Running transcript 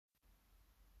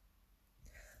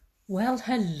Well,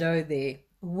 hello there.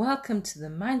 Welcome to the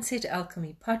Mindset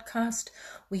Alchemy podcast,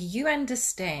 where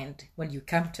you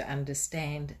come to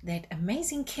understand that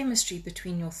amazing chemistry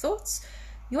between your thoughts,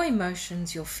 your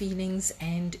emotions, your feelings,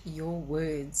 and your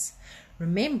words.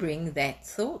 Remembering that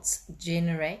thoughts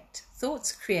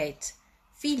create,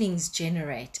 feelings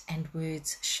generate, and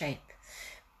words shape.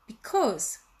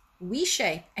 Because we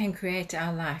shape and create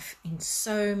our life in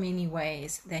so many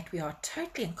ways that we are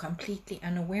totally and completely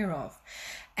unaware of.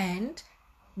 And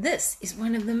this is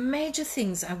one of the major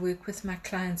things I work with my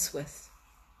clients with.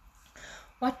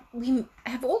 What we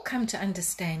have all come to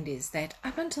understand is that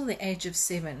up until the age of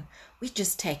 7, we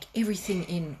just take everything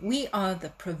in. We are the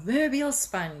proverbial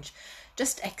sponge,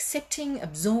 just accepting,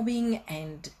 absorbing,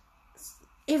 and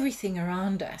everything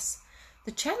around us.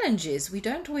 The challenge is we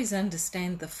don't always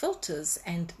understand the filters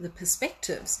and the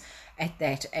perspectives at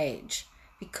that age.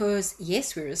 Because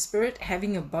yes, we're a spirit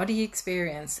having a body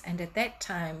experience, and at that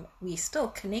time we still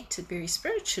connected very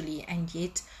spiritually, and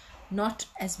yet not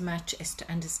as much as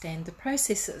to understand the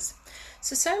processes.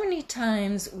 So many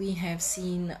times we have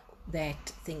seen that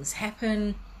things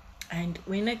happen, and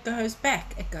when it goes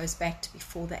back to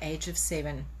before the age of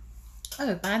 7.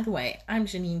 Oh, by the way, I'm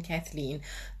Janine Kathleen,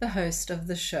 the host of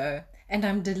the show, and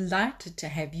I'm delighted to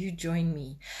have you join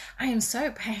me. I am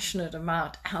so passionate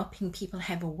about helping people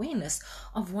have awareness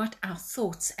of what our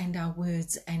thoughts and our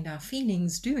words and our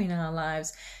feelings do in our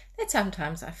lives that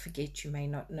sometimes I forget you may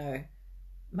not know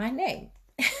my name.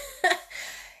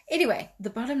 Anyway, the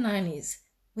bottom line is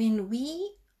when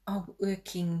we are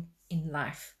working in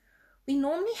life, we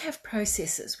normally have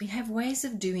processes, we have ways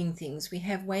of doing things, we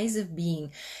have ways of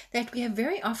being that we have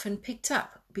very often picked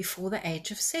up before the age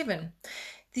of 7.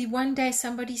 The one day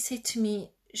somebody said to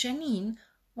me, Janine,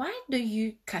 why do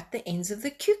you cut the ends of the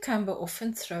cucumber off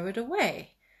and throw it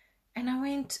away? And I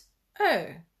went, oh,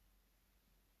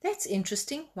 that's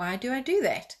interesting. Why do I do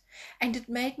that? And it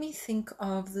made me think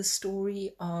of the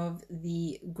story of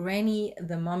the granny,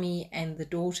 the mommy, and the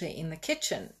daughter in the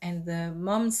kitchen. And the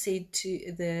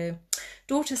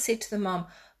daughter said to the mom,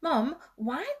 Mom,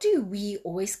 why do we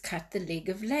always cut the leg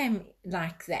of lamb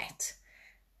like that?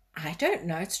 I don't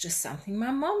know, it's just something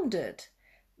my mom did.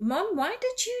 Mom, why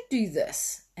did you do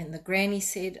this? And the granny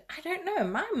said, I don't know,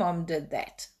 my mom did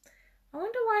that. I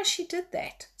wonder why she did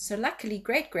that. So luckily,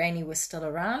 great granny was still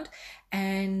around,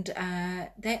 and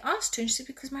they asked her, and she said,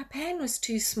 because my pan was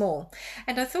too small.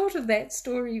 And I thought of that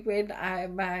story when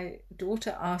my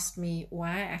daughter asked me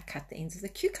why I cut the ends of the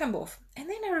cucumber off. And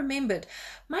then I remembered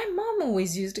my mom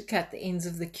always used to cut the ends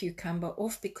of the cucumber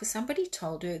off because somebody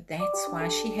told her that's why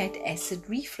she had acid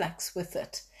reflux with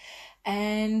it.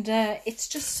 And it's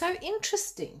just so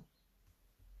interesting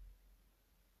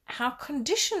how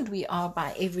conditioned we are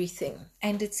by everything.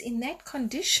 And it's in that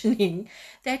conditioning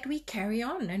that we carry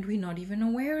on and we're not even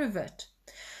aware of it.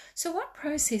 So what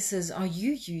processes are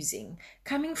you using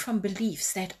coming from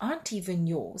beliefs that aren't even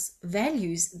yours,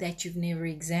 values that you've never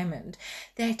examined,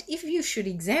 that if you should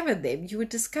examine them, you would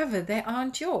discover they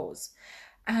aren't yours?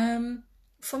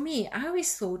 For me, I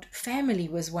always thought family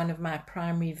was one of my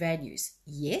primary values.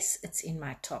 Yes, it's in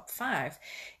my top 5.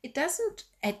 It doesn't,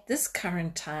 at this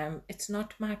current time, it's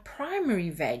not my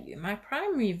primary value. My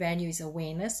primary value is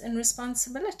awareness and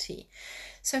responsibility.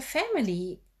 So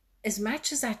family, as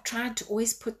much as I tried to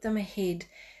always put them ahead,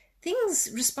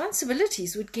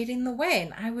 responsibilities would get in the way,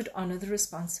 and I would honor the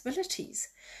responsibilities.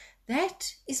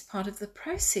 That is part of the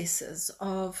processes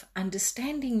of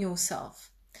understanding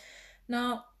yourself.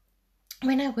 Now,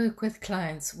 when I work with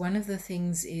clients, one of the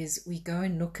things is we go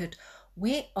and look at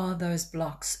where are those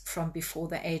blocks from before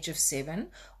the age of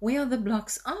 7, where are the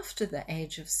blocks after the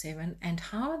age of 7, and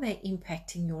how are they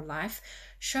impacting your life,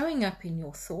 showing up in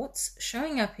your thoughts,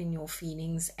 showing up in your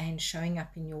feelings, and showing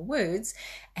up in your words,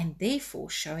 and therefore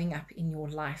showing up in your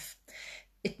life.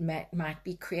 It might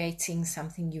be creating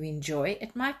something you enjoy.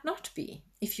 It might not be.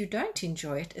 If you don't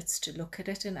enjoy it, it's to look at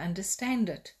it and understand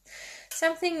it.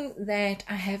 Something that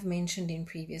I have mentioned in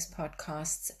previous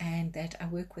podcasts and that I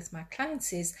work with my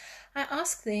clients is I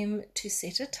ask them to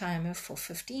set a timer for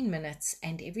 15 minutes,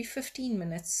 and every 15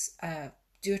 minutes,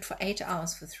 do it for 8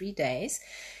 hours for 3 days.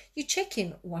 You check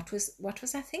in, what was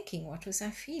I thinking? What was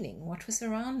I feeling? What was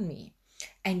around me?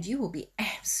 And you will be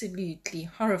absolutely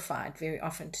horrified very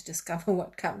often to discover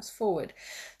what comes forward.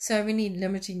 So many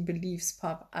limiting beliefs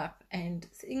pop up and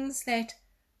things that,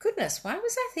 goodness, why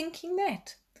was I thinking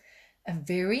that? A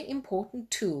very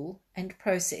important tool and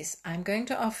process I'm going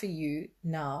to offer you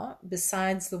now,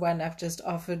 besides the one I've just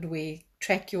offered where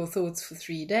track your thoughts for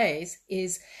 3 days,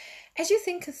 is as you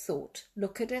think a thought,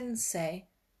 look at it and say,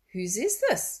 whose is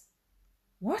this?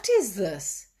 What is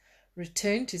this?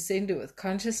 Return to sender with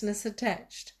consciousness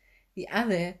attached. The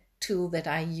other tool that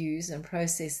I use and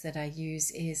process that I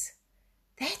use is,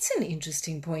 that's an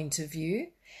interesting point of view.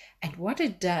 And what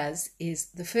it does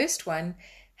is, the first one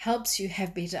helps you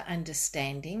have better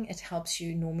understanding. It helps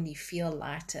you normally feel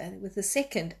lighter. With the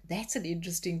second, that's an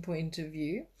interesting point of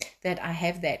view, that I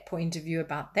have that point of view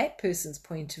about that person's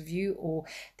point of view, or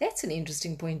that's an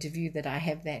interesting point of view that I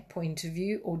have that point of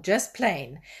view, or just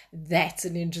plain, that's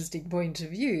an interesting point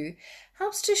of view,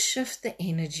 helps to shift the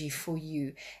energy for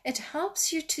you. It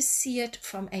helps you to see it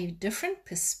from a different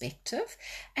perspective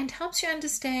and helps you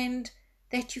understand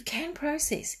that you can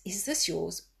process. Is this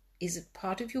yours? Is it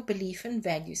part of your belief and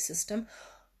value system?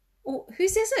 Or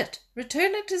whose is it?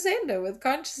 Return it to sender with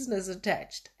consciousness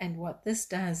attached. And what this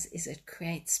does is it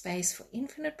creates space for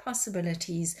infinite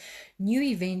possibilities, new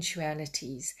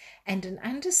eventualities, and an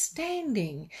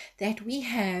understanding that we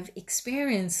have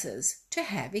experiences to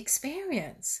have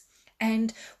experience.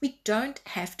 And we don't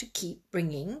have to keep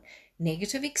bringing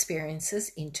negative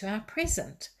experiences into our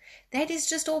present. That is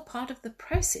just all part of the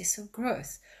process of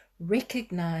growth,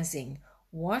 recognizing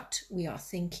what we are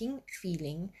thinking,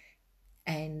 feeling,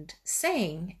 and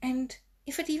saying, and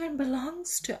if it even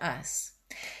belongs to us.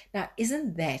 Now,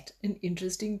 isn't that an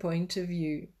interesting point of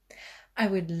view? I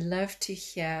would love to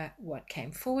hear what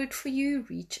came forward for you.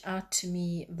 Reach out to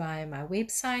me via my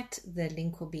website. The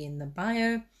link will be in the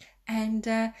bio. And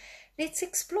let's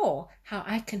explore how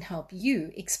I can help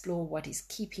you explore what is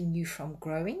keeping you from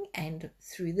growing, and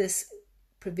through this,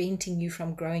 preventing you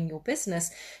from growing your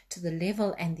business to the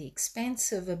level and the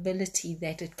expansive ability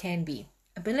that it can be.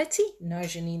 Ability? No,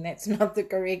 Janine, that's not the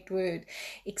correct word.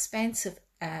 Expansive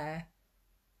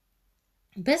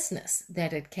business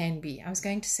that it can be. I was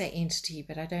going to say entity,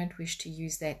 but I don't wish to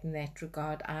use that in that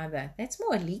regard either. That's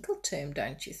more a legal term,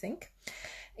 don't you think,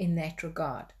 in that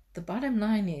regard? The bottom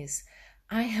line is,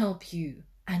 I help you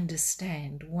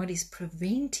understand what is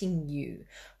preventing you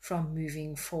from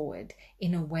moving forward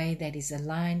in a way that is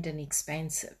aligned and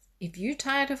expansive. If you're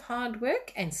tired of hard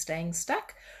work and staying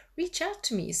stuck, reach out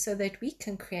to me so that we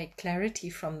can create clarity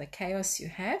from the chaos you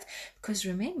have. Because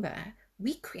remember,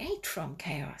 we create from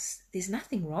chaos. There's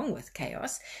nothing wrong with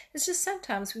chaos. It's just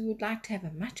sometimes we would like to have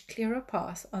a much clearer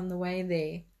path on the way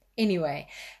there. Anyway,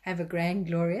 have a grand,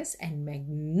 glorious, and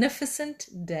magnificent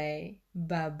day.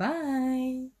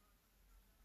 Bye-bye.